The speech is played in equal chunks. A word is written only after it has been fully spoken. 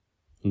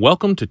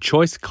Welcome to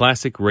Choice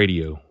Classic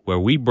Radio, where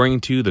we bring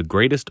to you the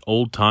greatest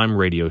old-time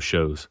radio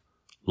shows.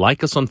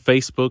 Like us on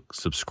Facebook,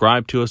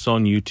 subscribe to us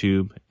on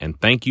YouTube,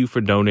 and thank you for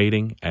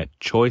donating at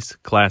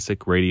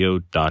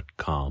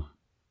choiceclassicradio.com.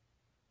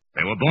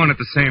 They were born at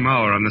the same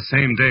hour on the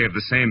same day of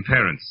the same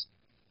parents,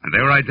 and they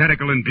were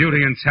identical in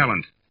beauty and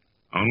talent.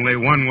 Only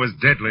one was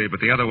deadly, but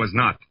the other was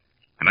not.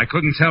 And I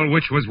couldn't tell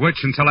which was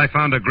which until I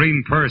found a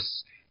green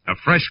purse, a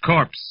fresh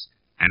corpse,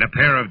 and a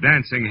pair of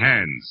dancing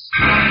hands.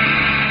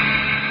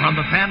 From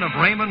the pen of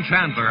Raymond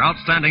Chandler,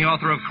 outstanding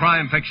author of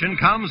crime fiction,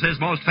 comes his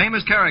most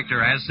famous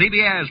character as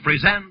CBS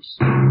presents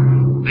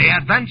The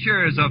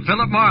Adventures of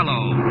Philip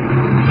Marlowe.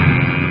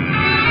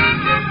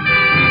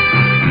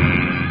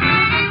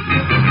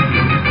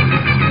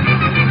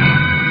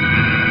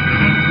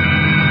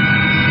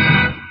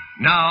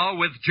 Now,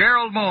 with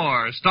Gerald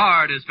Moore,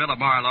 starred as Philip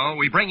Marlowe,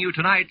 we bring you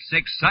tonight's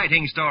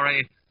exciting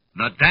story,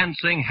 The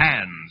Dancing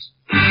Hands.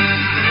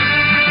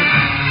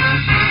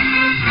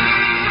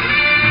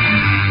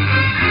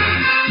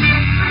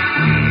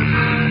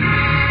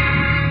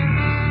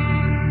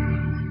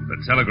 The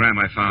telegram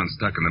I found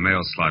stuck in the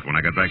mail slot when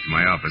I got back to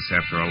my office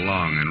after a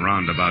long and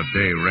roundabout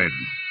day read.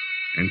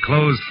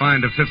 Enclosed,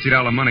 find a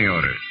 $50 money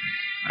order.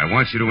 I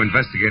want you to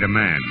investigate a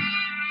man.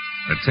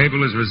 The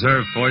table is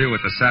reserved for you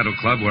at the Saddle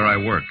Club where I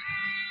work.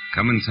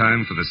 Come in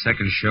time for the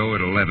second show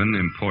at 11,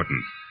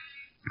 important.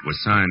 It was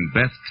signed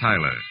Beth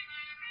Tyler.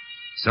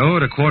 So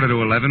at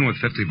 11:15 with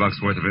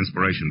 $50 worth of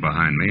inspiration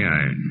behind me,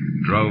 I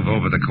drove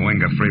over the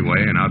Cahuenga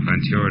Freeway and out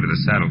Ventura to the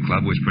Saddle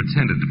Club, which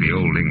pretended to be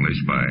Old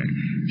English by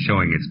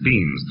showing its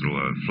beams through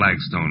a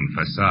flagstone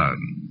facade.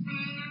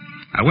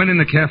 I went in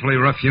the carefully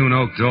rough-hewn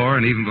oak door,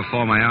 and even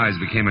before my eyes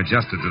became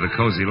adjusted to the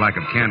cozy lack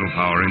of candle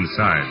power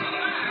inside,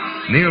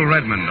 Neil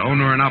Redmond,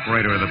 owner and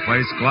operator of the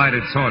place,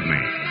 glided toward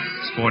me,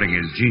 sporting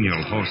his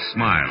genial host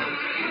smile,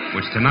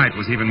 which tonight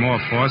was even more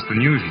forced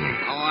than usual.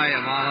 How are you,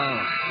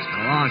 Marlowe? It's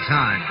been a long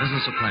time.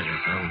 Business a pleasure,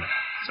 Phil.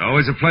 It's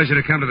always a pleasure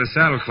to come to the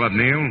Saddle Club,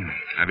 Neil.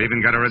 I've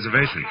even got a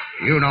reservation.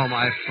 You know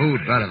my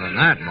food better than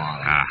that,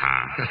 Marlowe.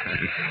 Aha.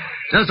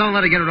 Just don't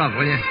let it get rough,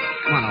 will you?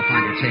 Come on, I'll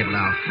find your table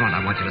out front.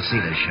 I want you to see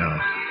this show.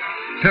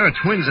 Pair of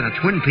twins in a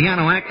twin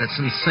piano act that's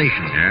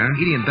sensational. Yeah?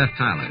 Edie and Beth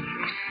Tyler.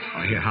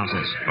 Oh, here, how's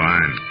this?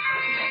 Fine.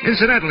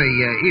 Incidentally,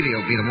 Edie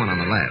will be the one on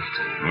the left.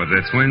 Well,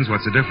 they're twins.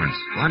 What's the difference?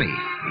 Funny.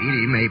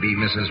 Edie may be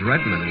Mrs.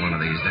 Redmond one of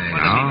these days.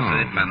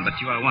 Oh. Redmond, but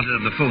you are wanted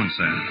on the phone,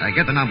 sir.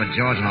 Get the number,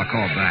 George, and I'll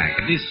call back.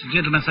 This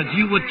gentleman said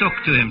you would talk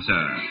to him,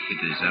 sir.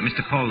 It is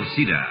Mr. Paul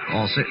Cedar.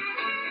 All set.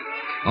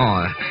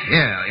 Oh,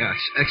 yeah.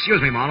 Excuse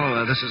me,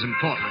 Marlowe. This is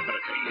important. I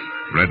better take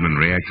it. Redmond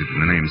reacted to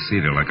the name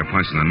Cedar like a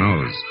punch in the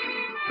nose.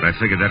 But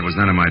I figured that was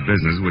none of my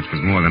business, which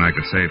was more than I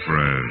could say for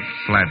a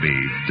flabby,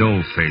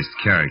 dull-faced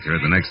character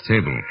at the next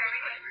table,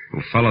 who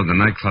followed the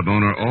nightclub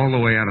owner all the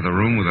way out of the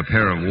room with a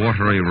pair of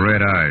watery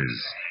red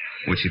eyes,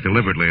 which he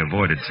deliberately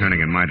avoided turning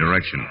in my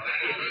direction.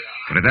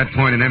 But at that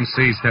point, an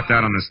MC stepped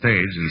out on the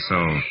stage, and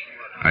so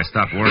I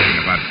stopped worrying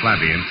about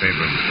Flabby in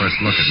favor of the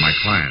first look at my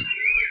client.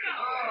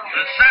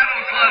 The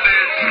Saddle Club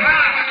is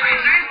proud to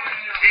present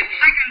its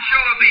second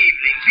show of the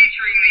evening,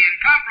 featuring the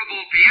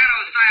incomparable piano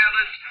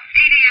stylist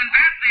Edie and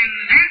Beth in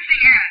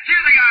Dancing Hands.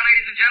 Here they are,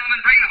 ladies and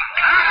gentlemen. Bring them up.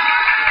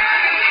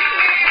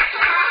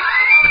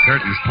 The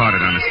curtains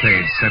parted on the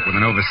stage, set with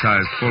an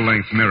oversized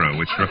full-length mirror,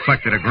 which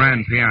reflected a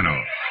grand piano,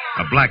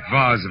 a black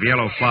vase of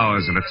yellow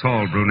flowers, and a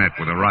tall brunette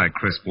with a wry,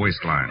 crisp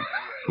waistline,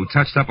 who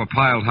touched up a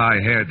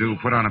piled-high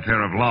hairdo, put on a pair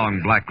of long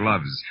black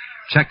gloves,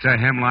 checked her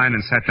hemline,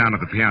 and sat down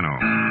at the piano.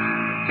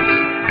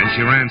 Then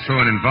she ran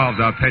through an involved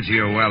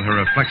arpeggio while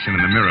her reflection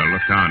in the mirror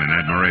looked on in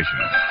admiration.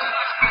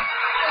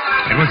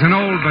 It was an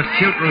old but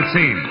cute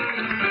routine,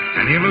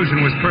 and the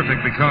illusion was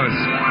perfect because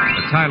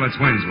the Tyler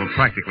twins were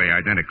practically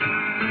identical.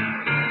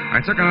 I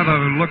took another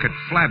look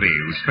at Flabby,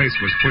 whose face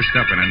was pushed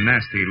up in a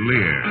nasty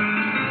leer.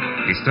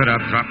 He stood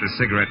up, dropped his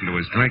cigarette into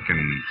his drink, and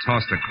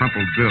tossed a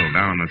crumpled bill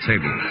down on the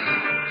table,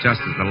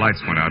 just as the lights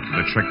went out for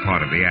the trick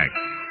part of the act.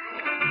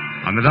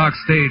 On the dark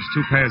stage,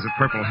 two pairs of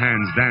purple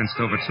hands danced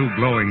over two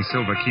glowing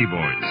silver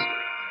keyboards,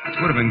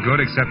 which would have been good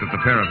except that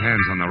the pair of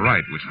hands on the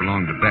right, which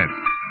belonged to Beth,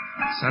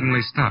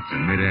 suddenly stopped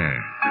in midair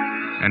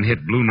and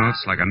hit blue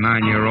notes like a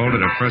 9-year-old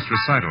at her first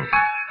recital.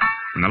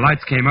 When the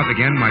lights came up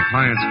again, my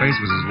client's face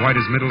was as white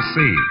as Middle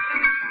Sea,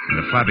 and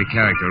the flabby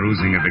character,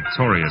 oozing a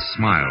victorious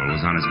smile,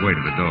 was on his way to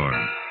the door.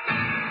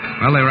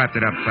 Well, they wrapped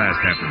it up fast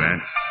after that,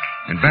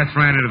 and Beth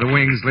ran into the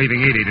wings,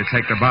 leaving Edie to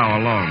take the bow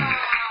alone.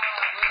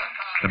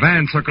 The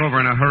band took over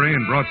in a hurry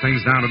and brought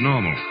things down to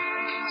normal.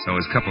 So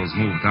as couples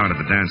moved out of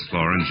the dance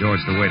floor and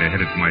George the waiter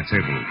headed for my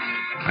table,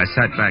 I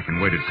sat back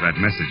and waited for that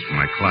message from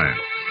my client.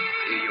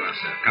 Here you are,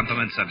 sir.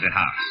 Compliments of the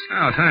house.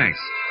 Oh, thanks.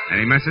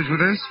 Any message with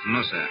this?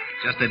 No, sir.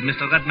 Just that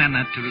Mr. Redman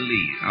had to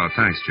leave. Oh,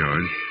 thanks,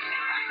 George.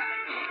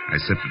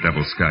 I sipped the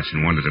double scotch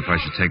and wondered if I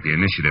should take the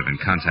initiative and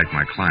contact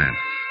my client.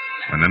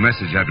 When the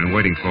message I'd been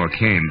waiting for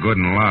came, good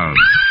and loud.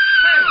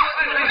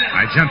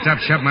 I jumped up,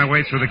 shoved my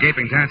way through the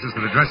gaping dancers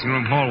to the dressing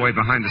room hallway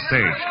behind the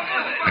stage.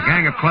 A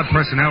gang of club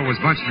personnel was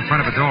bunched in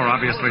front of a door,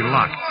 obviously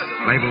locked,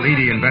 labeled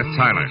Edie and Beth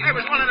Tyler. It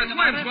was one of the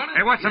twins, wasn't it?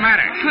 Hey, what's the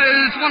matter?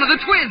 It's one of the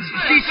twins.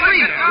 She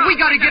screamed. We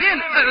got to get in.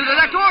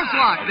 That door's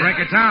locked.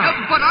 Break it down.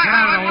 But Get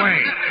out of the way.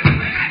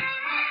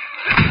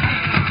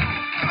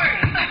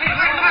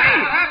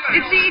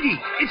 It's Edie.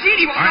 It's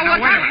Edie. All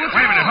right, now,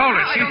 wait a minute. Hold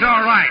it. She's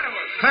all right.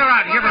 Clear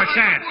out and give her a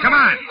chance. Come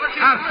on.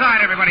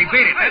 Outside, everybody.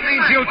 Beat it. That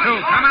means you too.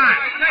 Come on.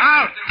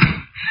 Out.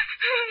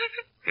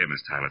 Here,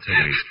 Miss Tyler, take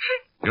it easy.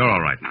 You're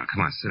all right now.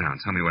 Come on, sit down.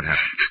 Tell me what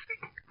happened.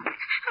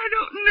 I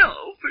don't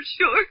know for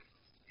sure.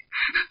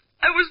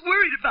 I was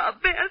worried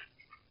about Beth.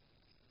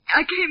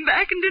 I came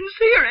back and didn't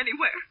see her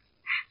anywhere.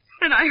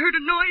 Then I heard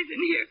a noise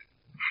in here.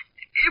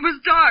 It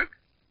was dark.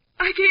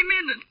 I came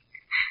in and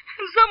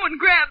someone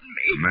grabbed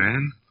me. A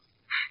man?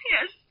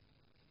 Yes.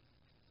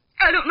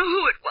 I don't know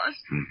who it was.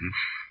 Mm-hmm.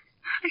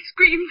 I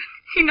screamed.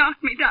 He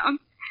knocked me down.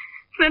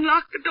 Then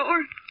locked the door.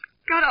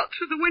 Got out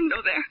through the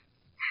window there.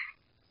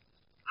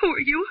 Who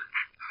are you?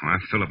 Oh,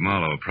 I'm Philip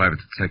Marlowe, a private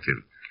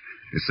detective.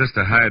 Your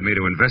sister hired me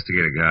to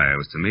investigate a guy. I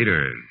was to meet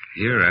her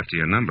here after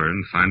your number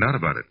and find out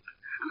about it.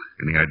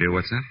 Any idea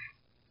what's up?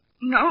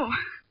 No.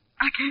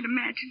 I can't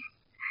imagine.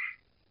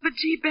 But,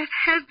 gee, Beth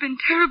has been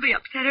terribly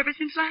upset ever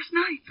since last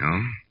night.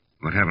 Oh?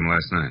 What happened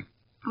last night?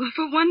 Well,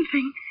 for one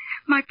thing,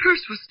 my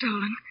purse was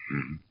stolen.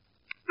 Mm-hmm.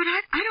 But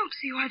I don't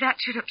see why that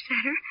should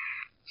upset her.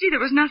 Gee,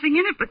 there was nothing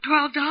in it but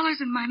 $12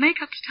 and my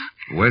makeup stuff.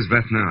 Where's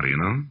Beth now, do you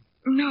know?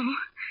 No.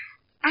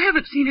 I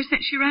haven't seen her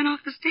since she ran off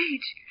the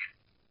stage.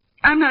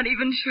 I'm not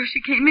even sure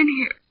she came in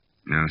here.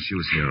 No, she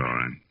was here, all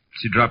right.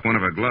 She dropped one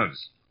of her gloves.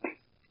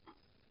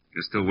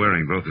 You're still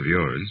wearing both of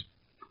yours.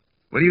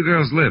 Where do you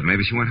girls live?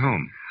 Maybe she went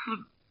home.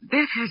 Well,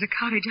 Beth has a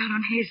cottage out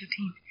on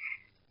Hazeltine.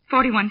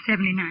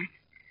 4179.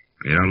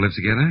 You don't live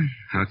together?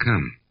 How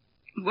come?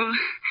 Well,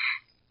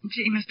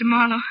 gee, Mr.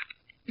 Marlowe,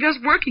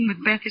 just working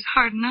with Beth is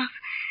hard enough.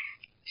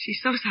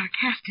 She's so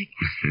sarcastic.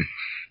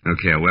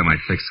 Okay, I'll wear my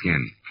thick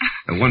skin.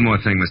 One more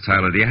thing, Miss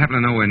Tyler. Do you happen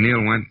to know where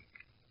Neil went?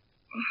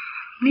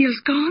 Neil's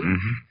gone?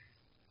 Mm-hmm.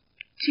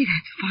 Gee,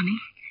 that's funny.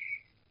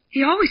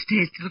 He always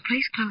stays till the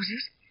place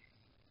closes.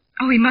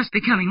 Oh, he must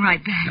be coming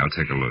right back. I'll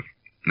take a look.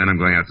 Then I'm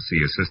going out to see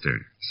your sister.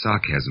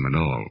 Sarcasm and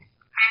all.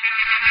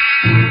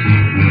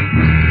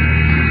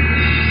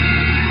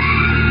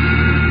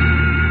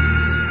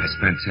 I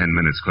spent 10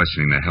 minutes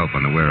questioning the help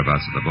on the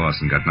whereabouts of the boss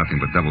and got nothing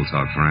but double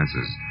talk for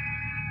answers.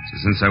 So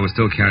since I was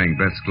still carrying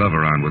Beth's glove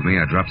around with me,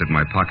 I dropped it in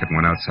my pocket and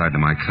went outside to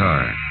my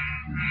car.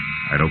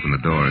 I'd opened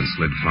the door and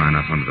slid far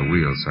enough under the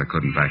wheel so I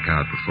couldn't back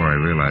out before I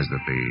realized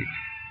that the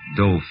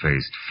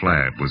dough-faced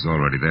Flab was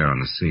already there on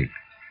the seat.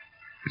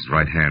 His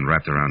right hand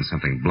wrapped around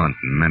something blunt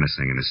and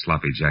menacing in his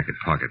sloppy jacket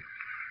pocket.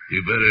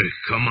 You better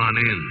come on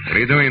in. What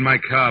are you doing in my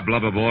car,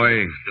 blubber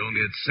boy? Don't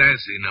get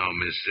sassy now,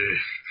 mister.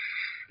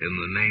 And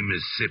the name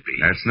is Sippy.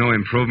 That's no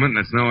improvement, and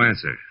that's no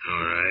answer.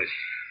 All right.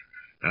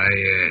 I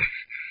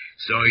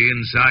saw you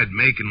inside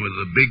making with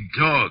the big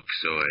talk,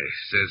 so I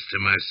says to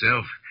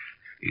myself,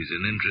 he's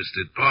an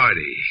interested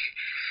party.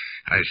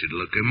 I should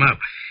look him up.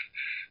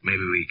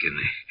 Maybe we can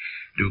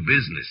do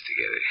business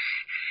together.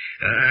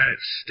 All right,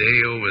 stay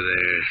over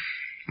there.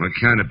 What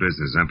kind of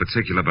business? I'm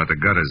particular about the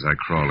gutters I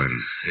crawl in.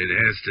 It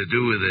has to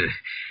do with the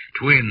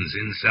twins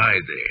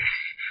inside there.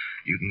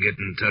 You can get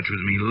in touch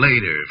with me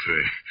later for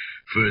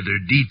further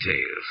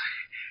details.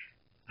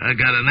 I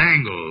got an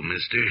angle,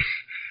 mister.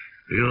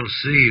 You'll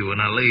see when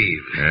I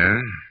leave. Yeah?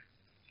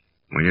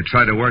 When you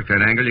tried to work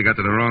that angle, you got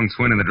to the wrong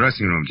twin in the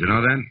dressing room. Do you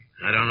know that?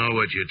 I don't know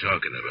what you're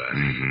talking about.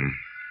 Mm-hmm.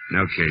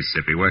 Okay,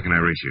 Sippy, where can I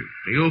reach you?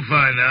 You'll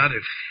find out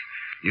if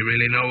you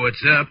really know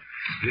what's up.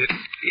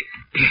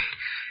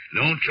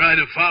 Don't try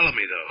to follow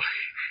me, though.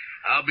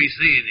 I'll be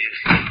seeing you.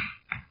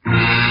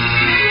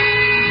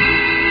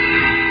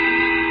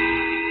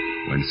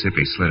 When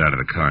Sippy slid out of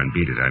the car and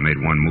beat it, I made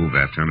one move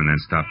after him and then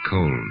stopped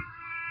cold.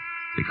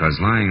 Because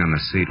lying on the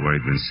seat where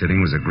he'd been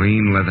sitting was a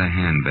green leather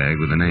handbag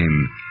with the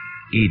name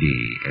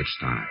Edie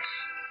etched on it.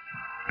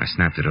 I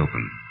snapped it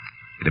open.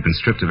 It had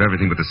been stripped of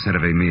everything but the scent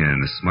of Amia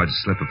and the smudged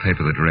slip of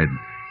paper that read,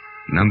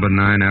 Number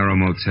 9 Arrow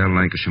Motel,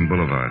 Lancashire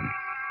Boulevard.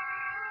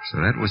 So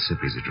that was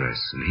Sippy's address,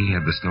 and he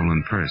had the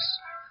stolen purse.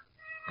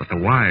 But the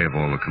why of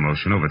all the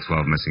commotion over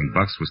 12 missing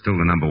bucks was still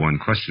the number one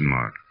question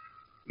mark.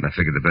 And I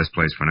figured the best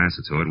place for an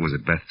answer to it was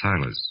at Beth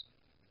Tyler's.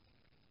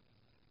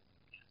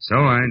 So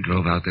I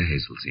drove out to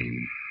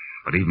Hazeltine.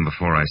 But even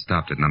before I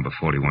stopped at number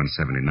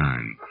 4179,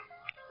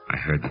 I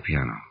heard the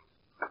piano.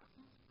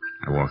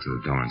 I walked to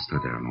the door and stood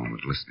there a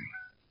moment listening.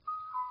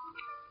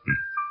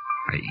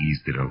 I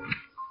eased it open,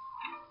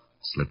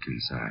 slipped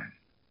inside.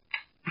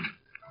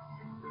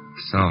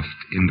 Soft,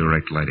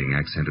 indirect lighting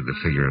accented the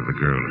figure of the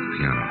girl at the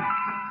piano.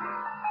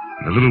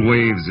 The little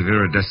waves of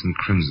iridescent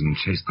crimson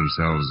chased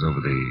themselves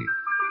over the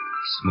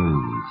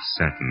smooth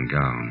satin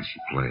gown as she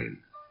played.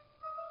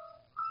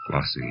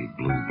 Glossy,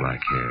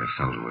 blue-black hair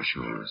fell to her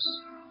shoulders.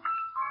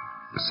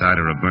 Beside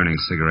her, a burning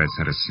cigarette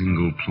sent a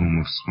single plume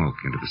of smoke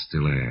into the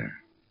still air.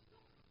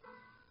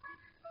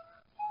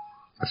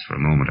 Just for a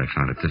moment, I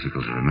found it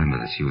difficult to remember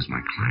that she was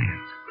my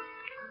client.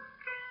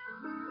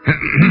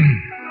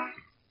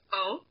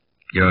 Oh?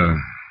 You're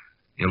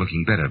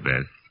looking better,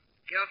 Beth.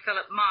 You're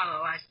Philip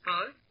Marlowe, I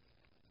suppose.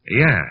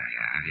 Yeah.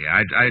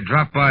 I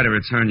dropped by to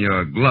return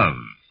your glove,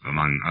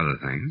 among other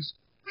things.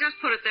 Just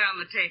put it there on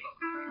the table.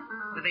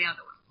 With the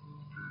other one.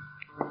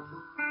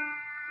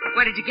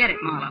 Where did you get it,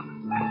 Marlowe?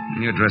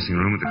 In your dressing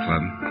room at the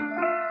club.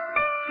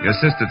 Your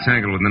sister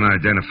tangled with an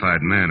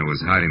unidentified man who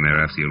was hiding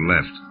there after you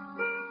left.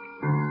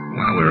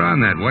 While we're on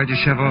that, why'd you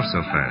shove off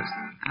so fast?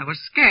 I was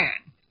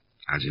scared.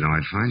 How'd you know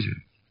I'd find you?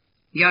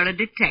 You're a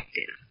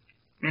detective.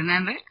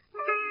 Remember?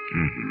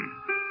 Mm-hmm.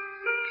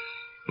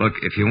 Look,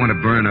 if you want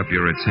to burn up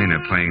your retainer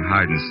playing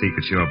hide and seek,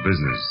 it's your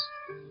business.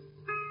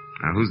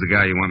 Now, who's the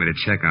guy you want me to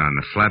check on?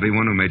 The flabby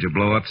one who made you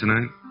blow up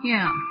tonight?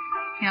 Yeah,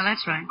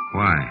 that's right.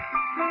 Why?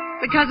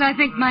 Because I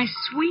think my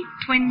sweet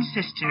twin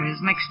sister is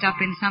mixed up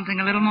in something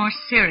a little more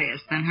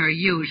serious than her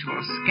usual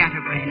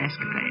scatterbrain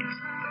escapades.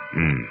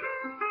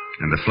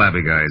 And the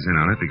flabby guy is in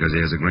on it because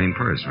he has a green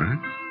purse, right?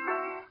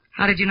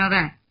 How did you know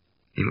that?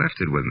 He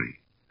left it with me.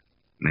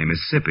 Name is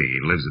Sippy.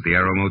 He lives at the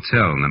Arrow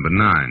Motel, number 9.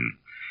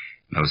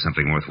 Knows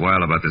something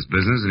worthwhile about this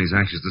business, and he's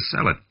anxious to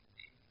sell it.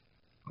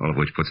 All of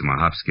which puts him a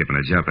hop, skip, and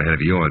a jump ahead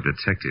of your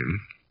detective.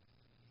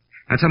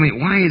 Now tell me,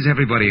 why is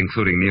everybody,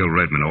 including Neil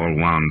Redmond, all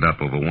wound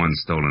up over one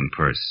stolen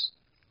purse?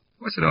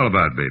 What's it all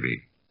about,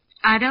 baby?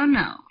 I don't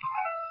know,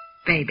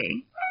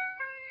 baby.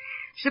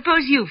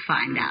 Suppose you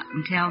find out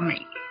and tell me.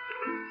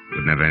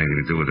 Wouldn't have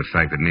anything to do with the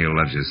fact that Neil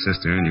loves your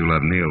sister and you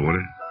love Neil, would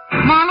it?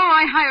 Marlowe,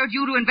 I hired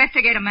you to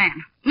investigate a man,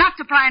 not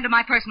to pry into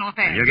my personal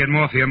affairs. You'll get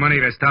more for your money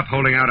if you stop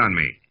holding out on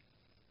me.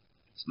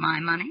 It's my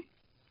money.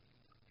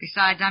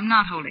 Besides, I'm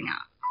not holding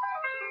out.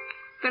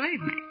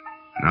 Believe me.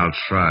 I'll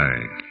try.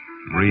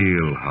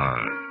 Real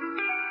hard.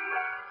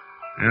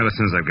 Well, as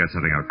soon as I've got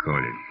something, I'll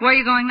call you. Where are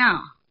you going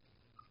now?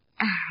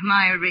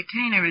 My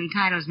retainer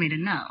entitles me to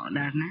know,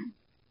 doesn't it?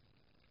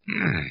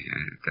 Yeah,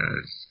 it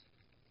does.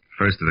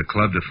 First to the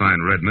club to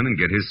find Redmond and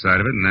get his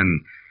side of it, and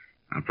then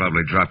I'll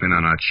probably drop in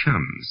on our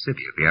chum,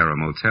 Sippy, at the Arrow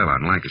Motel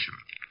on Lancashire.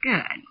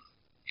 Good.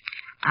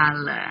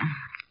 I'll,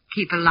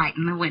 keep a light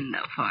in the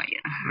window for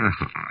you.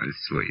 Oh,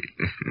 sweet.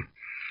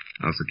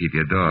 Also keep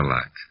your door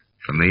locked.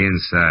 From the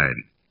inside,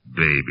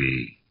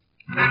 baby.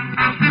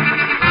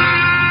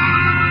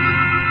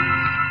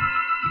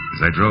 As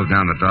I drove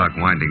down the dark,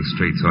 winding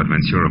street toward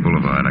Ventura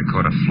Boulevard, I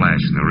caught a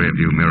flash in the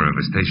rearview mirror of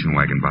a station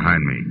wagon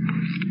behind me.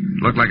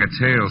 It looked like a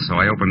tail,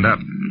 so I opened up.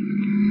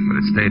 But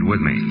it stayed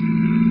with me.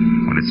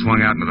 When it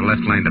swung out into the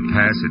left lane to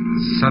pass, it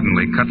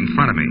suddenly cut in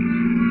front of me.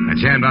 I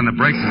jammed on the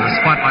brakes as the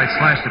spotlight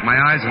flashed at my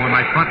eyes, and when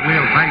my front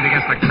wheel banged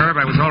against the curb,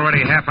 I was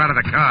already half out of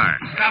the car.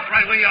 Stop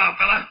right where you are,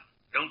 fella.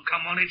 Don't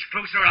come 1 inch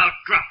closer, I'll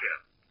drop you.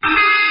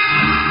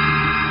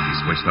 He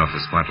switched off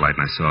the spotlight,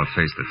 and I saw a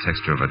face the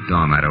texture of a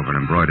doormat over an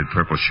embroidered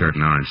purple shirt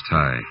and orange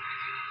tie.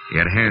 He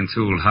had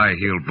hand-tooled,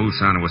 high-heeled boots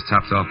on and was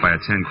topped off by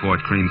a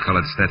 10-quart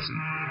cream-colored Stetson.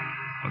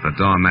 But the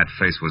doormat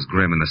face was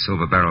grim, and the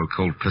silver-barreled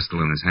Colt pistol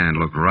in his hand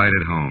looked right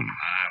at home.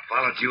 I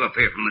followed you up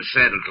here from the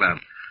Saddle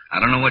Club. I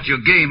don't know what your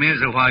game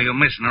is or why you're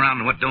messing around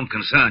with what don't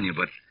concern you,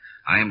 but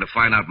I aim to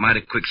find out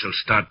mighty quick, so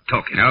start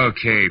talking.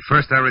 Okay.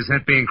 First, I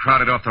resent being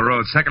crowded off the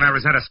road. Second, I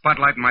resent a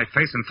spotlight in my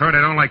face. And third,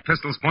 I don't like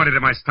pistols pointed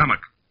at my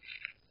stomach.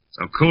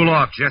 So cool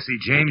off, Jesse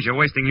James. You're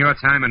wasting your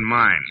time and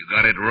mine. You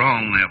got it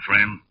wrong there,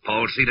 friend.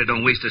 Paul Cedar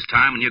don't waste his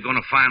time, and you're going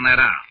to find that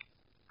out.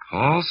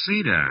 Paul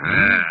Cedar, huh?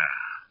 Yeah.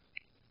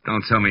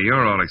 Don't tell me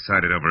you're all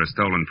excited over a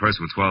stolen purse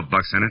with $12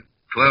 in it.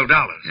 $12?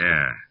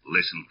 Yeah.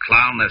 Listen,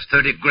 clown, there's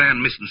 $30,000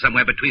 missing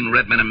somewhere between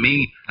Redmond and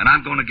me, and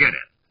I'm going to get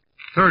it.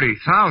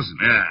 30,000?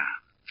 Yeah.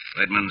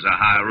 Redmond's a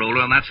high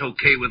roller, and that's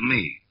okay with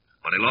me.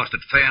 But he lost it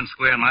fair and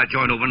square in my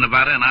joint over in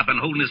Nevada, and I've been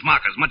holding his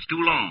markers much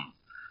too long.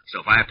 So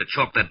if I have to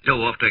chalk that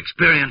dough off to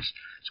experience,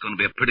 it's going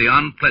to be a pretty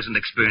unpleasant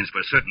experience for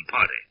a certain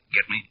party.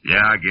 Get me?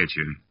 Yeah, I get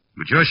you.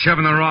 But you're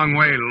shoving the wrong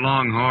way,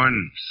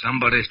 Longhorn.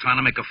 Somebody's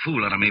trying to make a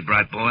fool out of me,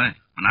 bright boy,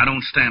 and I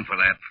don't stand for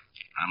that.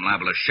 I'm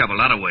liable to shove a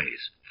lot of ways,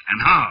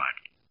 and hard.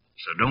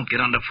 So don't get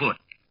underfoot.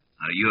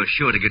 You're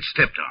sure to get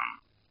stepped on.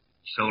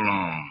 So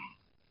long,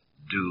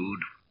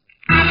 dude.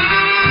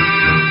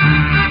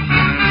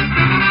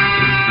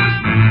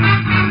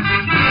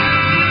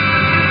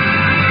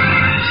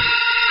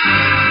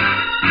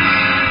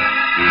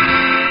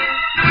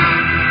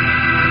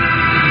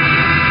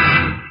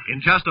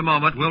 In just a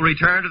moment, we'll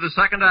return to the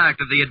second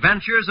act of The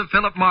Adventures of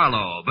Philip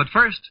Marlowe. But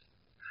first,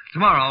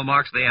 tomorrow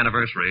marks the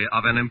anniversary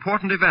of an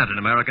important event in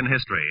American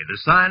history, the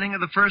signing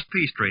of the first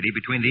peace treaty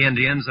between the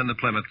Indians and the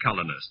Plymouth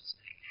colonists.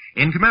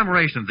 In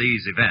commemoration of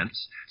these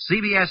events,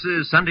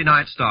 CBS's Sunday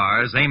night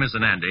stars, Amos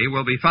and Andy,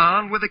 will be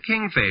found with a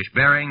kingfish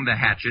bearing the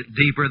hatchet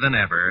deeper than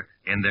ever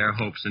in their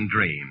hopes and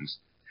dreams.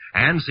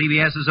 And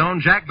CBS's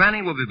own Jack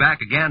Benny will be back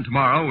again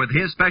tomorrow with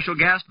his special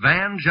guest,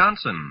 Van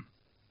Johnson.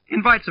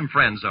 Invite some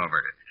friends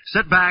over.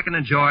 Sit back and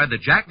enjoy the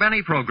Jack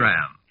Benny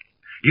program.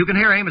 You can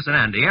hear Amos and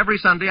Andy every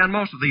Sunday on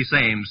most of these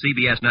same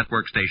CBS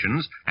network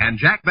stations, and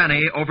Jack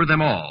Benny over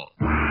them all.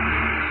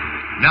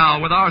 Now,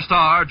 with our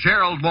star,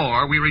 Gerald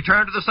Moore, we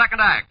return to the second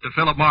act of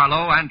Philip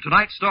Marlowe and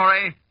tonight's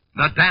story,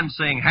 The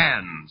Dancing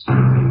Hands.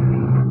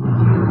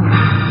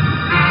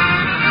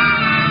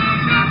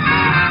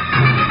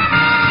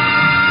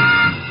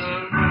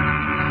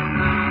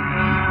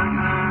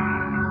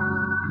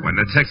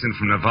 a Texan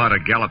from Nevada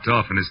galloped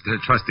off in his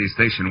trusty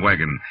station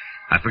wagon.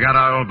 I forgot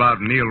all about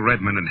Neil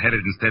Redmond and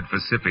headed instead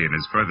for Sippy and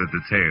his further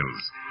details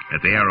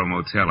at the Arrow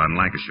Motel on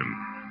Lancashire,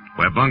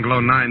 where Bungalow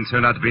 9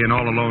 turned out to be an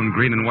all-alone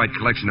green and white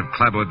collection of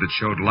clapboard that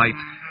showed light,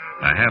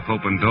 a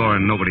half-open door,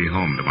 and nobody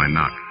home to my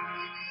knock.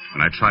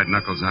 When I tried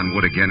knuckles on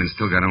wood again and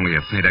still got only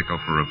a faint echo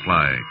for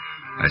reply,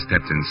 I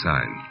stepped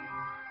inside.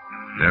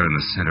 There in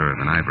the center of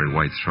an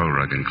ivory-white throw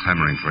rug and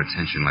clamoring for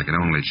attention like an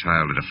only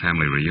child at a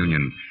family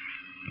reunion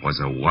was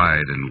a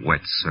wide and wet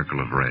circle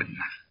of red.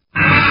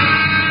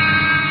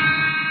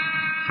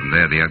 From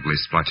there, the ugly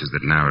splotches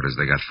that narrowed as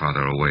they got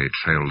farther away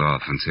trailed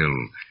off until,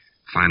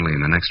 finally,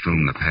 in the next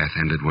room, the path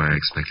ended where I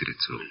expected it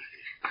to.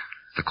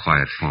 The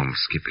quiet form of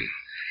Skippy,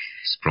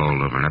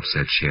 sprawled over an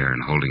upset chair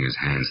and holding his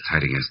hands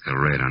tight against the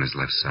red on his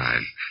left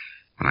side.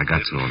 When I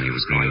got to him, he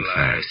was going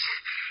fast.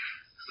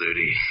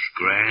 30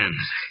 grand.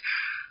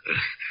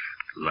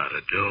 A lot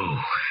of dough.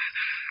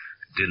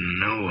 Didn't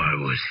know I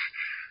was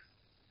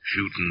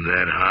shooting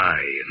that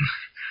high. And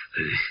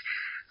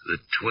the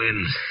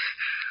twins.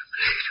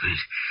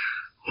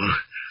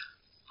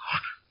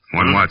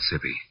 One what,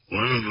 Sippy?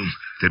 One of them.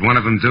 Did one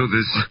of them do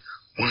this?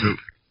 One.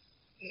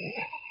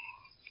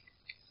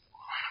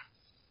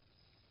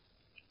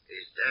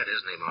 He's dead,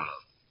 isn't he,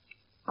 Marlowe?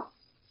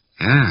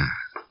 Yeah.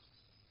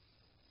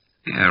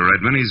 Yeah,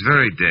 Redmond, he's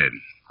very dead.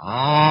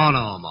 Oh,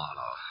 no, Marlowe.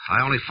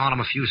 I only found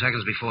him a few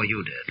seconds before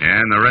you did. Yeah,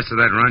 and the rest of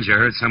that run, you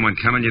heard someone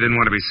coming, you didn't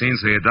want to be seen,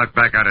 so you ducked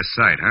back out of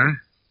sight, huh?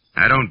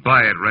 I don't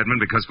buy it, Redmond,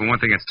 because for one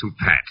thing, it's too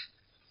pat.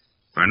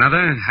 For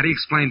another, how do you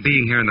explain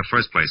being here in the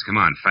first place? Come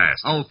on, fast.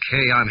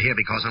 Okay, I'm here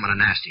because I'm in a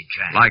nasty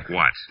jam. Like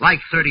what?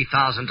 Like $30,000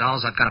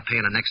 I've got to pay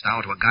in the next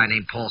hour to a guy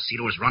named Paul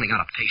Cedar who's running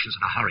out of patience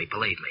in a hurry,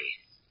 believe me.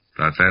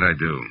 About that I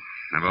do.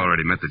 I've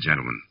already met the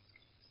gentleman.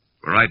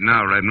 But right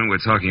now, Redmond,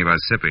 we're talking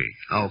about Sippy.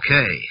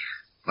 Okay.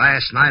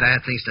 Last night I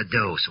had things to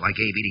do, so I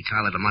gave Edie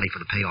Tyler the money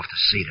for the payoff to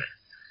Cedar.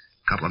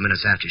 A couple of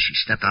minutes after she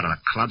stepped out of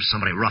the club,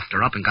 somebody roughed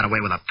her up and got away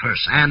with her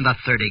purse and the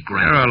 30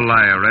 grand. You're a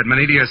liar,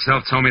 Redmond. Edie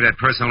herself told me that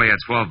purse only had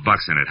 $12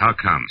 in it. How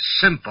come?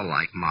 Simple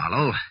like,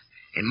 Marlowe.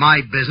 In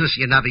my business,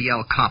 you never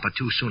yell copper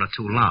too soon or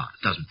too loud.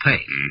 It doesn't pay.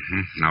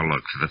 Mm-hmm. Now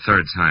look, for the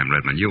third time,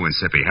 Redmond, you and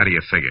Sippy, how do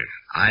you figure?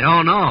 I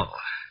don't know.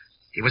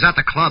 He was at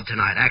the club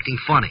tonight,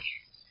 acting funny.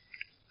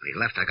 When he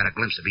left, I got a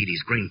glimpse of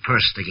Edie's green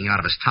purse sticking out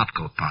of his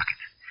topcoat pocket.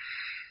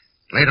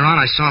 Later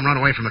on, I saw him run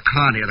away from a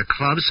car near the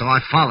club, so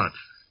I followed.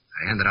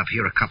 I ended up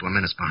here a couple of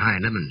minutes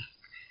behind him, and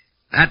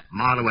that,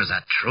 Marlowe, is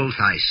the truth,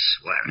 I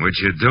swear. Which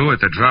you do at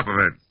the drop of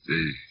a...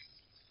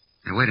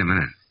 Now, wait a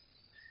minute.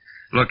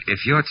 Look,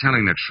 if you're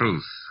telling the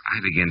truth,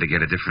 I begin to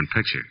get a different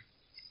picture.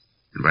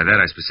 And by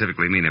that, I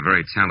specifically mean a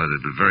very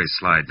talented but very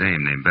sly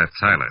dame named Beth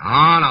Tyler.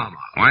 Oh, no,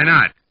 Marlowe. Why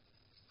not?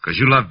 Because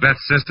you love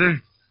Beth's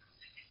sister?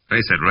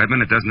 Face it,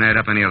 Redmond, it doesn't add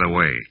up any other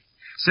way.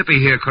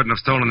 Sippy here couldn't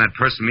have stolen that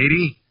purse from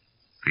Edie.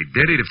 If he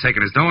did, he'd have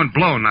taken his dough and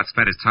blown, not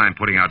spent his time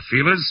putting out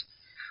feelers.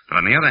 But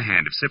on the other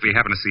hand, if Sippy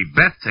happened to see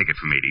Beth take it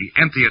from Edie,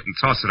 empty it and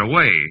toss it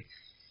away,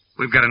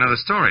 we've got another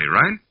story,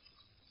 right?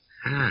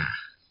 Ah.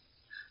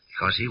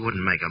 Because he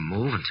wouldn't make a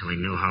move until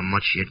he knew how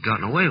much he had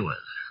gotten away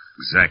with.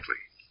 Exactly.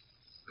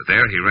 But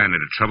there he ran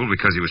into trouble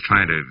because he was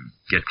trying to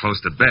get close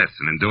to Beth,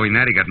 and in doing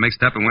that, he got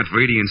mixed up and went for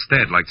Edie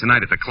instead, like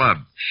tonight at the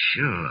club.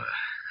 Sure.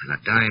 And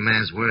a dying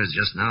man's words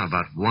just now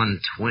about one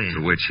twin.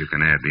 To which you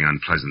can add the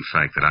unpleasant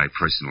fact that I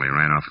personally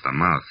ran off at the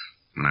mouth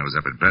when I was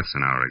up at Beth's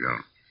an hour ago.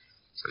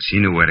 So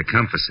she knew where to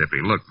come for Sippy.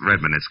 Look,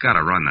 Redmond, it's got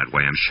to run that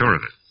way. I'm sure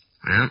of it.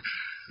 Well,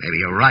 maybe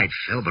you're right,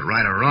 Phil, but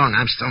right or wrong,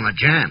 I'm still in a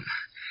jam.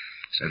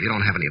 So if you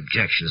don't have any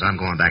objections, I'm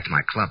going back to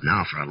my club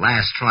now for a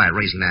last try at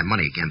raising that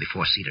money again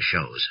before Cedar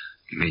shows.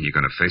 You mean you're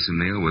going to face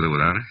him, Neil, with or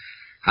without her?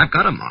 I've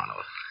got him,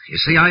 Marlowe. You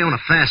see, I own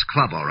a fast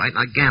club, all right,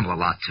 and I gamble a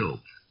lot, too.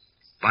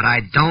 But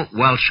I don't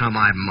welch on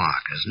my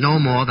markers, no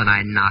more than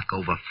I knock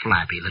over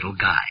flabby little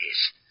guys.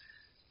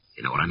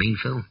 You know what I mean,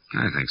 Phil?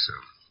 I think so.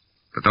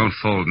 But don't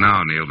fold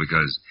now, Neil,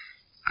 because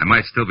I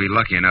might still be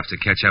lucky enough to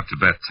catch up to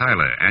Beth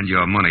Tyler and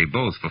your money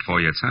both before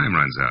your time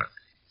runs out.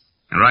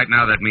 And right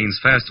now that means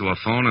fast to a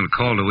phone and a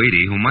call to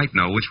Edie, who might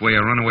know which way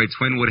a runaway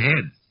twin would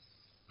head.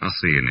 I'll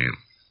see you, Neil.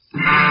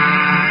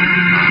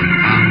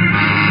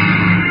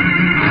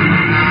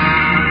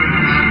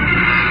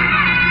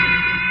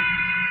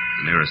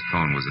 The nearest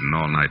phone was at an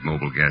all-night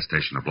mobile gas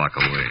station a block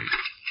away.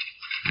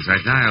 As I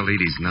dialed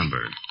Edie's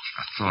number,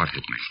 a thought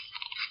hit me.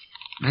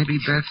 Maybe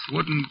Beth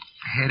wouldn't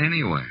head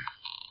anywhere.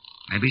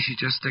 Maybe she'd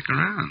just stick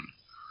around.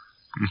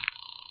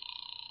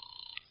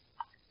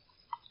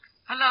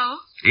 Hello?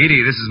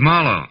 Edie, this is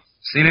Marlowe.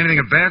 Seen anything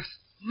of Beth?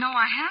 No,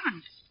 I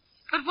haven't.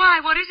 But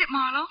why? What is it,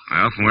 Marlowe?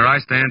 Well, from where I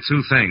stand,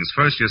 two things.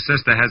 First, your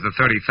sister has the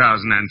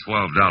 $30,000 and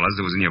 $12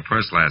 that was in your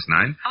purse last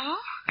night. Oh?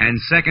 And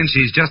second,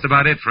 she's just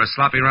about it for a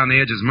sloppy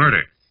around-the-edges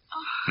murder.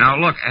 Oh. Now,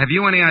 look, have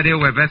you any idea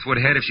where Beth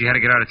would head if she had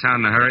to get out of town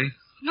in a hurry?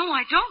 No,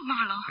 I don't,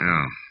 Marlowe.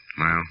 Oh,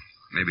 well,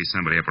 maybe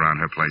somebody up around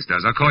her place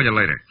does. I'll call you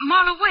later.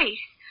 Marlowe, wait.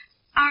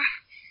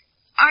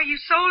 Are you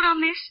sold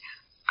on this?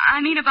 I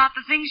mean, about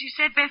the things you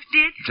said Beth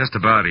did? Just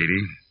about,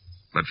 Edie.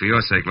 But for your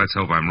sake, let's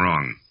hope I'm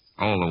wrong.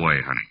 All the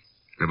way, honey.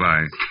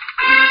 Goodbye.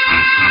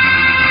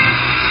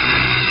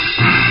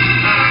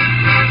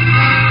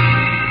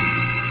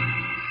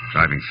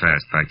 driving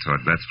fast back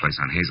toward Beth's place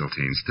on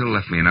Hazeltine still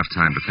left me enough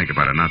time to think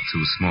about a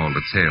not-too-small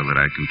detail that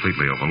I'd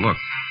completely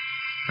overlooked.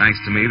 Thanks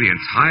to me, the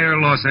entire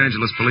Los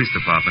Angeles Police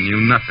Department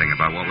knew nothing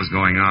about what was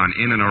going on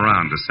in and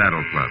around the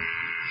Saddle Club.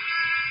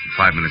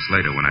 5 minutes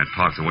later, when I'd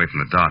parked away from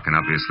the dock and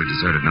obviously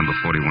deserted number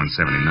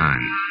 4179,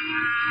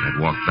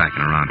 I'd walked back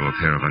and around to a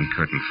pair of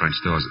uncurtained French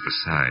doors at the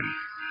side.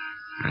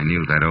 I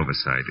knew that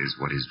oversight is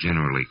what is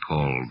generally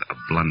called a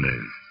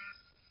blunder.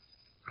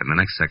 But in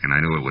the next second, I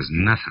knew it was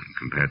nothing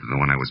compared to the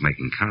one I was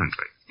making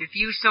currently. If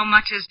you so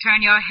much as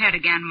turn your head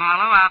again,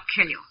 Marlowe, I'll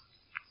kill you.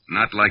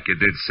 Not like you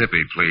did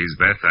Sippy, please,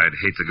 Beth. I'd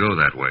hate to go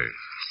that way.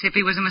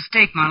 Sippy was a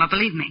mistake, Marlowe,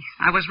 believe me.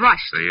 I was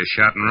rushed. So you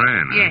shot and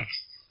ran, huh? Yes.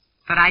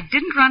 But I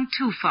didn't run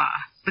too far,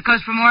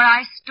 because from where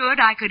I stood,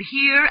 I could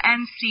hear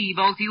and see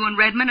both you and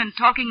Redmond and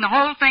talking the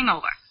whole thing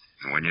over.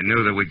 And when you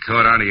knew that we'd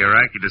caught on to your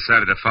act, you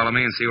decided to follow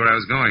me and see where I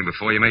was going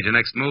before you made your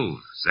next move.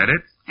 Is that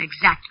it?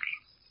 Exactly.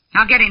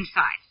 Now get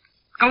inside.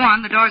 Go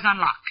on, the door's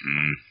unlocked.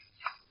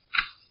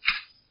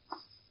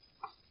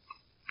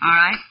 All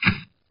right.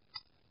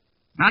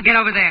 Now get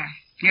over there,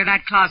 near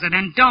that closet,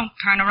 and don't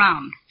turn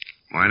around.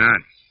 Why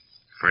not?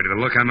 Afraid of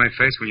the look on my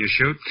face when you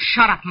shoot?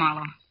 Shut up,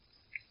 Marlowe.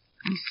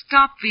 And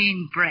stop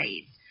being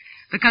brave,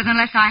 because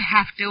unless I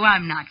have to,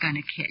 I'm not going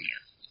to kill you.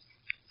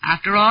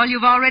 After all,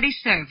 you've already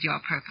served your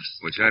purpose.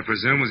 Which I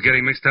presume was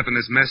getting mixed up in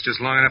this mess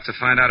just long enough to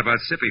find out about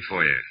Sippy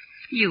for you.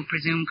 You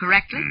presume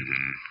correctly.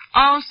 Mm-hmm.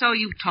 Also,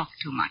 you talk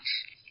too much.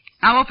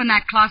 Now open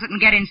that closet and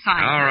get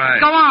inside. All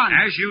right. Go on.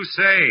 As you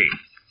say.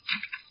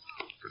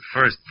 But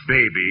first,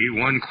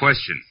 baby, one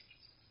question.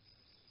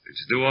 Did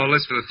you do all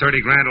this for the 30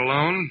 grand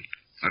alone?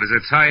 Or does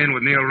it tie in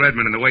with Neil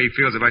Redmond and the way he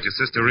feels about your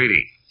sister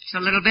Edie? It's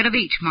a little bit of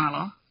each,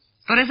 Marlowe.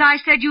 But as I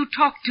said, you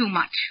talk too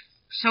much.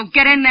 So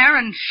get in there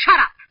and shut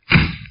up.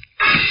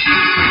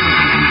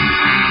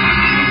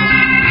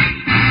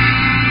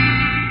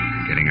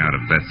 Getting out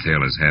of Beth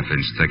Taylor's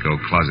half-inch thick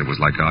oak closet was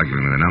like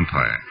arguing with an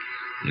umpire.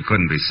 You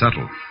couldn't be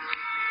subtle.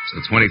 So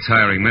 20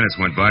 tiring minutes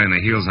went by, and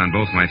the heels on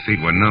both my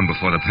feet were numb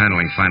before the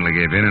paneling finally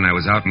gave in, and I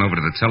was out and over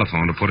to the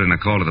telephone to put in a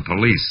call to the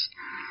police.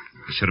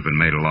 It should have been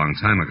made a long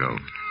time ago.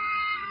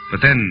 But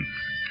then,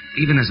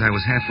 even as I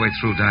was halfway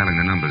through dialing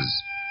the numbers,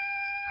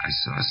 I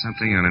saw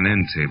something on an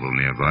end table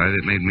nearby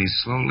that made me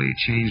slowly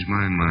change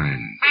my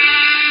mind.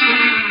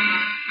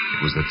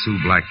 It was the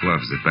 2 black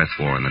gloves that Beth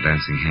wore in the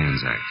Dancing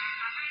Hands act.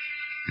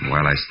 And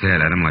while I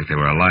stared at them like they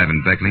were alive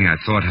and beckoning, I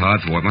thought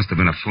hard for what must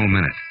have been a full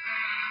minute.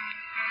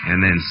 And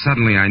then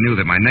suddenly I knew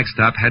that my next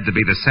stop had to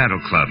be the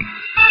Saddle Club.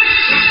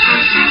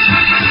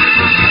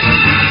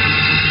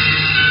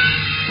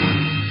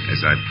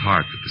 As I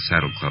parked at the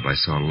Saddle Club, I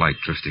saw light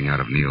drifting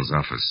out of Neil's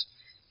office,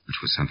 which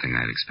was something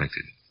I had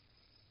expected.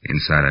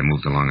 Inside, I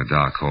moved along a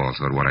dark hall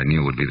toward what I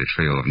knew would be the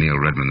trio of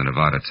Neil Redmond, the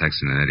Nevada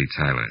Texan, and Eddie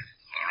Tyler.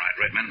 All right,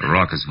 Redmond. The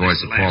raucous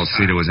voice of Paul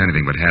Cedar was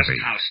anything but happy.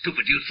 Just how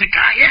stupid you think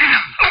I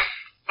am?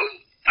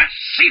 That's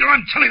Cedar,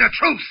 I'm telling the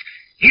truth.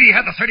 Edie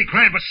had the 30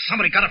 grand, but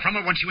somebody got it from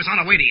her when she was on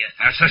her way to you.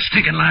 That's a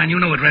stinking lie, and you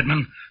know it,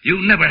 Redmond.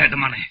 You never had the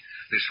money.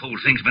 This whole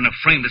thing's been a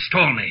frame to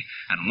stall me.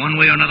 And one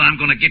way or another,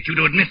 I'm going to get you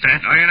to admit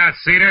that. No, you're not,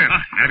 Cedar.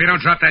 And if you don't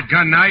drop that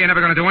gun now, you're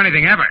never going to do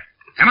anything ever.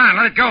 Come on,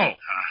 let it go.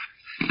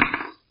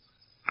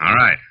 All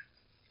right.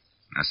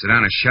 Now sit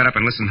down and shut up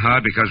and listen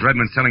hard, because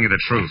Redmond's telling you the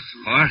truth.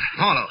 What?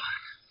 Marlowe,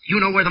 you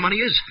know where the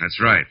money is?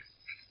 That's right.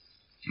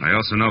 I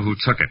also know who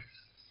took it.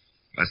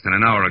 Less than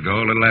an hour ago,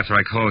 a little after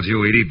I called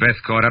you, Edie,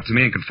 Beth caught up to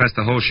me and confessed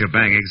the whole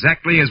shebang,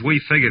 exactly as we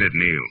figured it,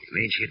 Neil. You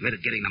mean she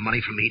admitted getting the money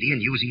from Edie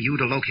and using you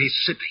to locate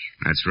Sippy?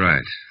 That's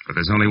right. But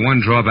there's only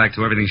one drawback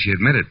to everything she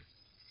admitted.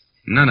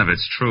 None of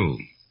it's true.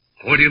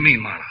 What do you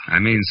mean, Marlowe? I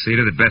mean,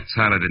 Cedar, that Beth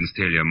Tyler didn't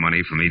steal your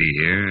money from Edie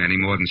here any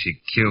more than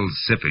she killed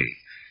Sippy.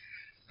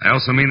 I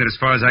also mean that as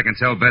far as I can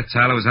tell, Beth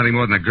Tyler was nothing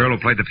more than a girl who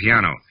played the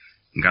piano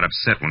and got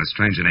upset when a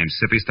stranger named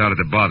Sippy started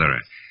to bother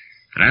her.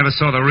 And I never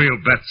saw the real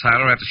Beth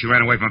Tyler after she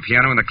ran away from a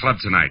piano in the club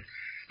tonight.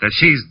 That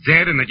she's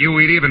dead and that you,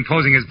 Edie, have been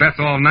posing as Beth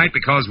all night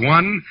because,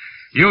 1,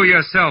 you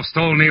yourself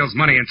stole Neil's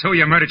money, and 2,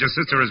 you murdered your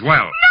sister as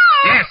well.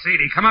 No! Yes,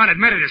 Edie, come on,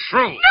 admit it. It's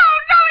true. No,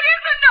 it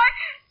isn't.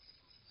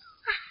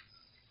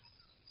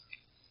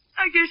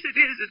 I guess it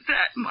is at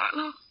that,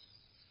 Marlowe.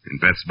 In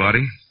Beth's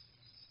body?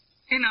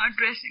 In our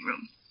dressing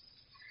room.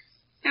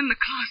 In the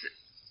closet.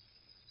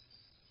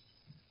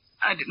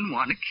 I didn't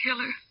want to kill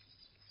her.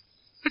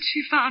 But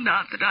she found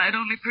out that I had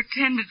only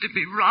pretended to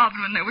be robbed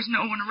when there was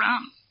no one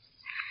around.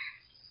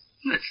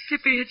 And that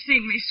Sippy had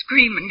seen me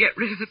scream and get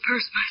rid of the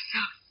purse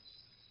myself.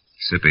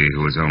 Sippy,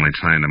 who was only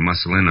trying to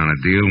muscle in on a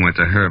deal, went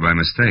to her by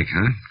mistake,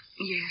 huh?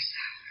 Yes.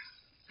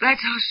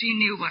 That's how she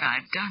knew what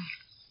I'd done.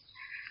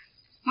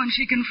 When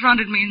she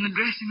confronted me in the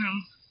dressing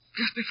room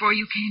just before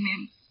you came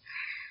in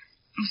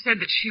and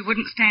said that she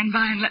wouldn't stand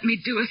by and let me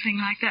do a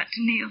thing like that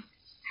to Neil,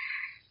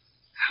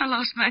 I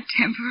lost my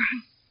temper.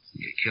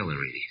 You killed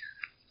her, Edie.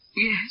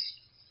 Yes,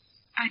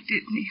 I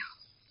did, Neil.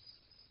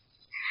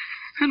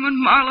 And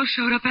when Marlowe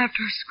showed up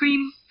after her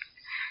scream,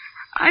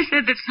 I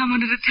said that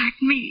someone had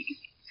attacked me.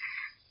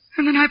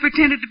 And then I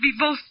pretended to be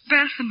both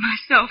Beth and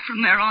myself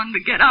from there on to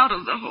get out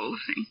of the whole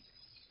thing.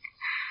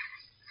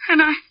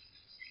 And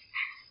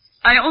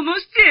I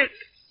almost did.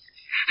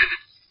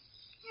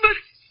 But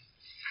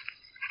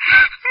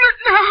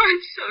now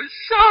I'm so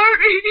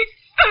sorry.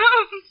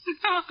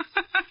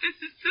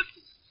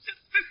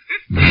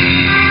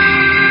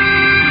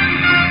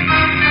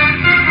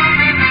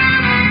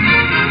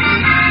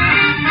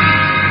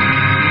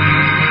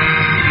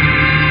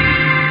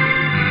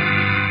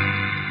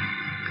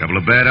 A couple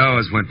of bad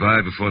hours went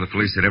by before the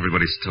police had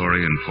everybody's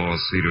story, and Paul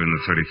Cedar and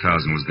the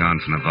 30,000 was gone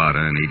for Nevada,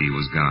 and Edie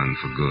was gone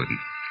for good.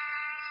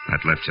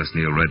 That left just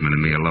Neil Redmond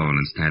and me alone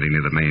and standing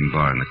near the main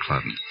bar in the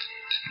club.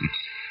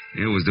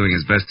 Neil was doing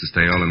his best to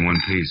stay all in one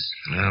piece.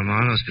 Well,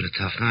 Marlowe, it's been a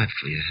tough night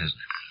for you, hasn't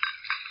it?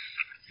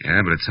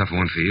 Yeah, but a tougher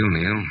one for you,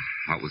 Neil.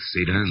 What with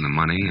Cedar and the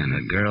money and...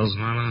 The girls,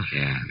 Marlowe?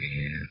 Yeah.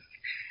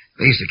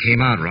 At least it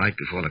came out right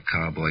before the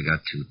cowboy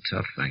got too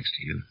tough, thanks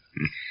to you.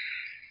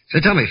 So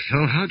tell me,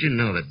 Phil, how'd you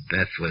know that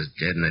Beth was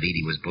dead and that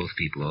Edie was both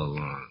people all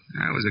along?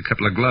 That was a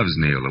couple of gloves,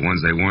 Neil, the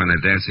ones they wore in their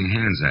Dancing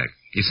Hands act.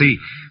 You see,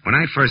 when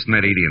I first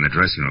met Edie in the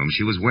dressing room,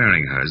 she was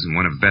wearing hers, and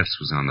one of Beth's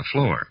was on the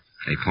floor.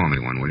 Hey, pour me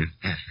one, will you?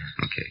 Yeah.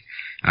 Okay.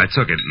 I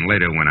took it, and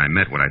later when I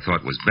met what I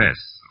thought was Beth,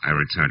 I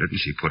returned it,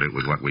 and she put it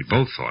with what we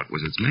both thought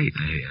was its mate.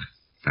 Yeah.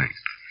 Thanks.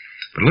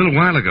 But a little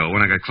while ago, when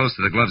I got close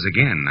to the gloves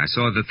again, I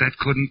saw that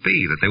couldn't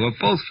be, that they were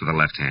both for the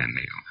left hand,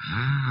 Neil.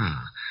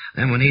 Ah.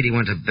 Then when Edie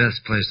went to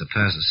Beth's place to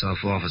pass herself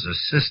off as her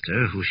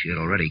sister, who she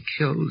had already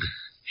killed,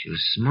 she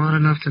was smart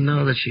enough to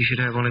know that she should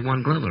have only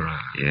one glove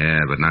around. Yeah,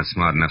 but not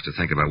smart enough to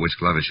think about which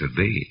glove it should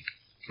be.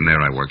 From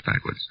there, I worked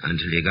backwards.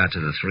 Until you got to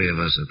the three of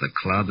us at the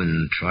club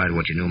and tried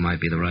what you knew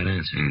might be the right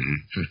answer.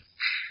 Mm-hmm.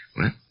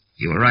 Well,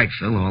 you were right,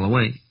 Phil, all the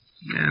way.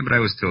 Yeah, but I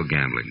was still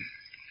gambling.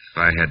 If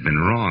I had been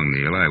wrong,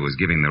 Neil, I was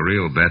giving the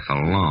real Beth a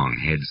long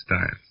head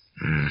start.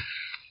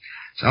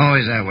 It's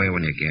always that way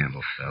when you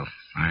gamble, Phil.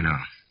 I know.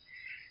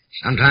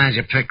 Sometimes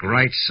you pick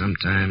right,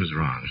 sometimes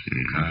wrong.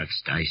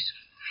 Cards, dice.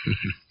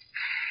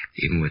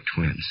 Even with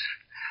twins.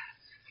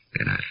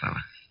 Good night,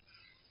 fella.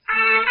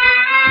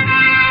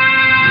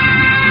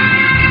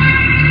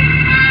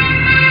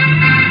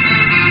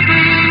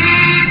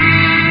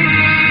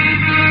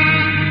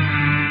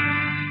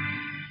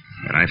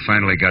 When I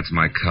finally got to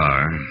my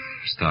car,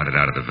 started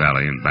out of the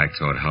valley and back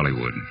toward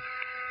Hollywood.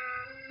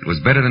 It was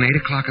better than 8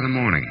 o'clock in the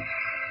morning.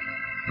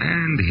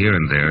 And here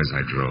and there as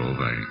I drove,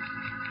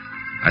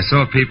 I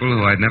saw people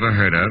who I'd never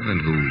heard of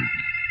and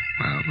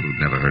who'd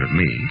never heard of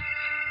me,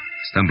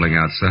 stumbling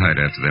outside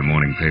after their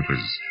morning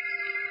papers.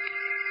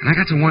 And I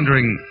got to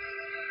wondering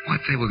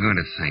what they were going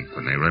to think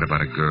when they read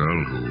about a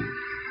girl who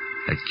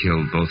had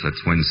killed both a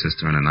twin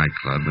sister in a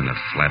nightclub and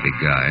a flabby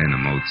guy in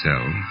a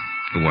motel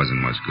who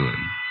wasn't much good.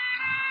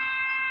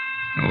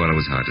 Oh, well, it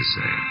was hard to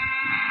say.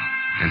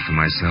 And for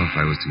myself,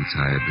 I was too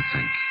tired to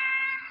think.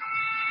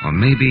 Or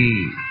maybe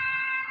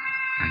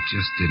I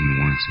just didn't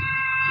want to.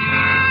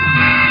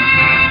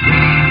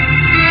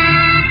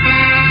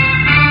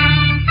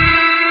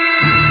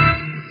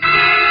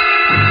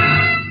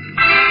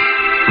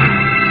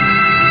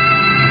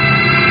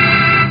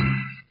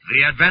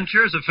 The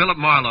Adventures of Philip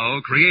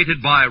Marlowe,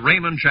 created by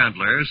Raymond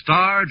Chandler,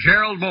 star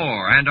Gerald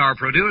Moore, and are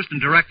produced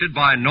and directed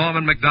by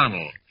Norman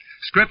MacDonald.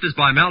 Script is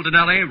by Mel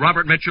Donnelly,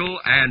 Robert Mitchell,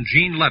 and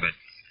Gene Levitt.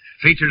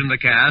 Featured in the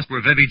cast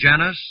were Vivi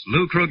Janis,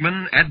 Lou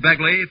Krugman, Ed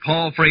Begley,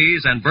 Paul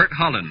Frees, and Bert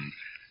Holland.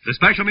 The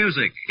special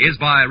music is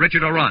by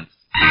Richard O'Runt.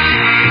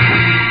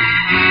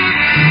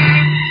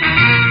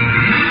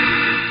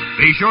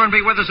 Be sure and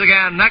be with us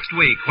again next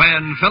week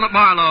when Philip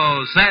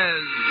Marlowe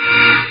says...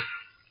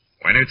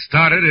 When it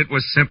started, it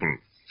was simple.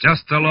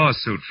 Just a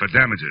lawsuit for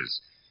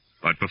damages.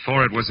 But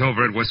before it was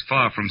over, it was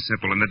far from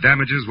simple, and the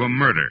damages were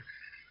murder.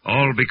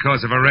 All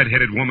because of a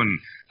red-headed woman,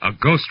 a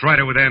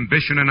ghostwriter with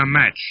ambition and a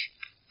match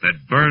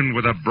that burned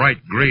with a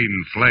bright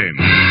green flame.